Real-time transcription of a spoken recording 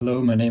Hello,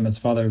 my name is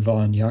Father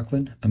Vaughn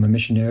Yocklin. I'm a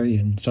missionary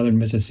in southern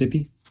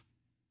Mississippi.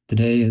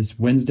 Today is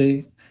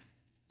Wednesday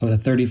of the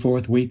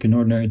 34th week in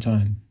Ordinary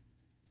Time.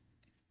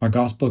 Our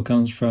Gospel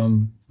comes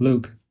from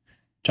Luke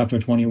chapter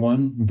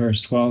 21,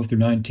 verse 12 through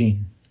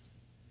 19.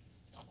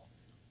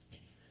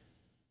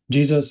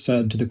 Jesus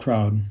said to the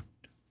crowd,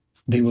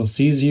 "They will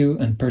seize you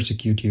and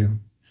persecute you.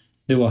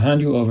 They will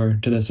hand you over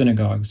to the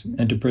synagogues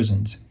and to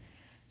prisons,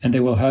 and they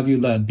will have you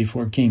led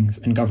before kings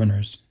and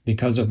governors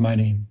because of my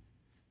name.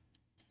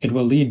 It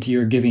will lead to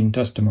your giving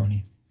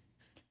testimony.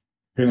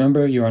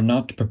 Remember, you are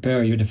not to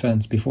prepare your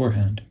defense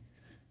beforehand,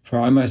 for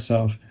I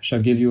myself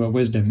shall give you a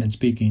wisdom in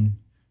speaking,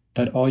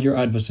 that all your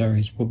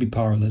adversaries will be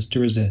powerless to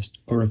resist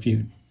or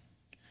refute.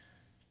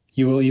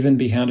 You will even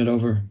be handed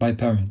over by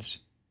parents,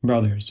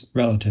 brothers,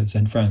 relatives,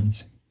 and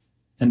friends,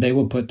 and they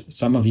will put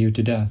some of you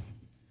to death.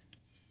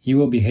 You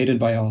will be hated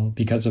by all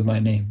because of my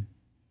name,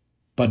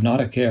 but not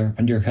a care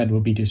on your head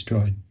will be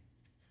destroyed.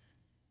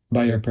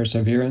 By your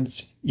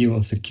perseverance, you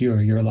will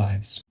secure your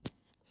lives."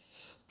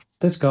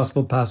 This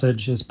gospel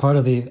passage is part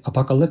of the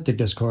apocalyptic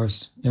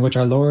discourse in which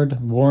our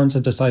Lord warns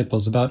his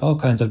disciples about all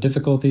kinds of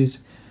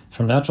difficulties,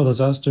 from natural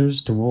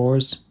disasters to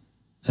wars,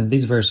 and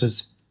these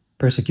verses,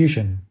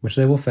 persecution, which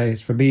they will face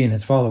for being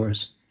his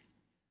followers.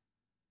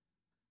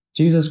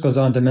 Jesus goes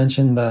on to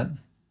mention that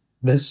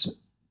this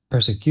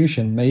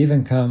persecution may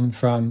even come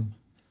from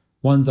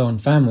one's own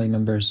family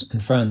members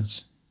and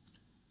friends.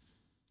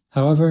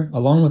 However,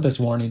 along with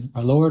this warning,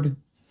 our Lord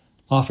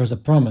offers a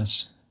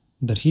promise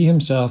that he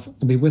himself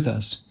will be with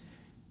us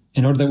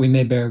in order that we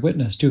may bear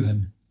witness to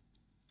him.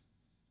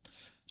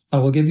 "I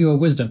will give you a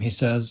wisdom," he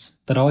says,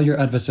 "that all your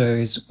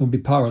adversaries will be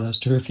powerless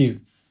to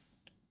refute."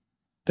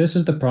 This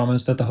is the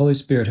promise that the Holy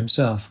Spirit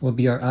himself will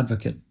be our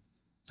advocate,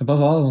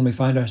 above all when we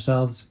find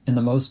ourselves in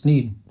the most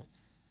need.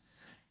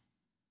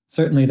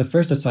 Certainly, the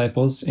first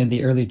disciples in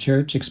the early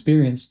church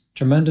experienced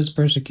tremendous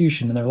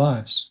persecution in their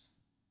lives,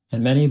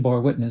 and many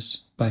bore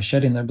witness by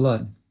shedding their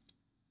blood.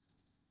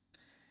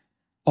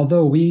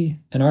 Although we,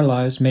 in our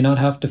lives, may not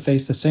have to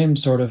face the same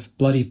sort of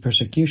bloody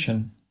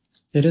persecution,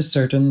 it is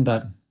certain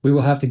that we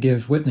will have to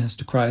give witness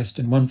to Christ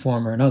in one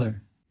form or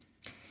another.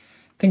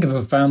 Think of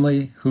a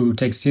family who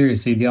takes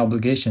seriously the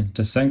obligation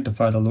to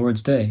sanctify the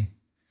Lord's Day,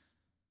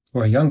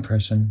 or a young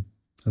person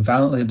who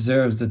valiantly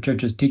observes the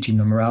Church's teaching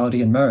on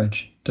morality and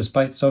marriage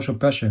despite social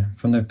pressure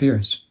from their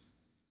peers.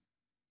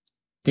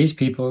 These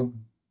people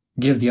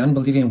give the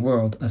unbelieving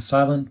world a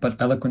silent but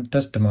eloquent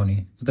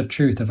testimony of the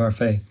truth of our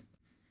faith.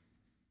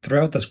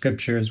 Throughout the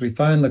Scriptures, we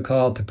find the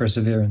call to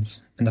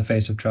perseverance in the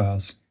face of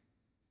trials.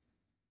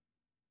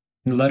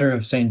 In the letter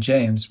of St.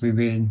 James, we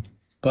read,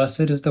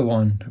 "Blessed is the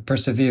one who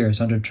perseveres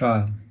under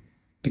trial,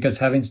 because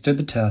having stood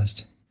the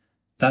test,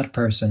 that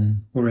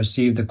person will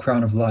receive the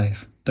crown of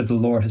life that the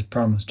Lord has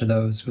promised to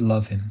those who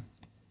love him."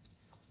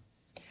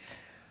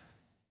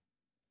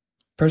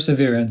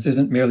 Perseverance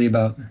isn't merely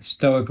about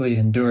stoically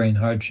enduring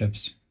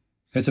hardships.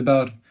 It's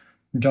about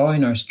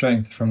drawing our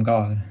strength from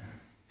God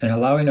and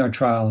allowing our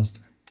trials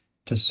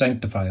to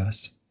sanctify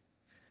us.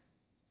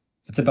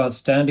 It's about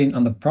standing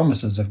on the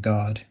promises of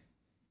God,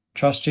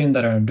 trusting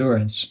that our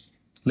endurance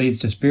leads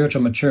to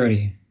spiritual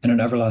maturity and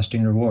an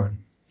everlasting reward.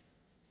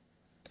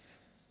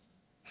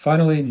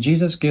 Finally,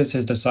 Jesus gives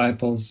his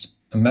disciples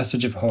a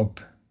message of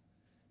hope.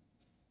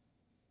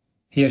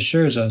 He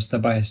assures us that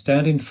by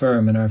standing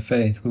firm in our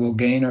faith, we will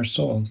gain our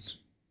souls.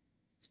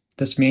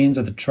 This means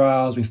that the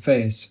trials we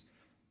face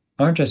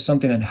aren't just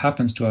something that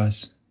happens to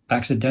us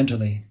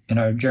accidentally in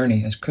our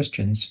journey as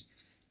Christians,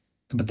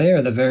 but they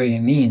are the very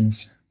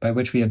means by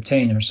which we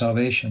obtain our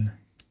salvation.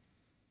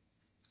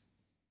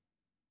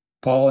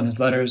 Paul in his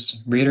letters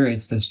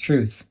reiterates this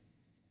truth.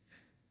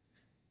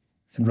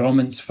 In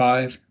Romans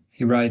 5,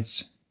 he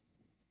writes,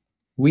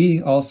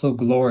 "We also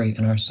glory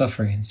in our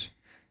sufferings,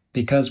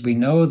 because we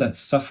know that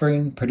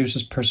suffering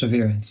produces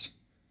perseverance,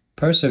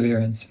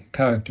 perseverance,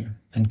 character,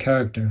 and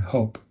character,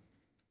 hope."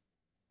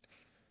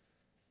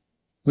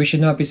 We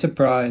should not be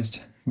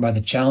surprised by the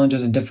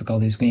challenges and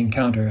difficulties we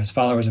encounter as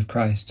followers of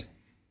Christ.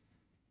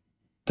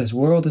 This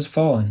world is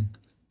fallen,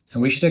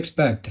 and we should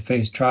expect to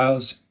face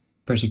trials,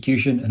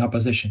 persecution, and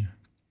opposition.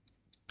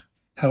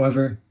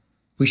 However,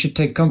 we should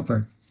take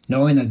comfort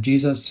knowing that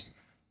Jesus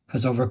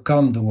has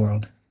overcome the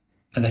world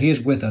and that he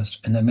is with us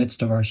in the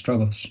midst of our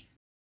struggles.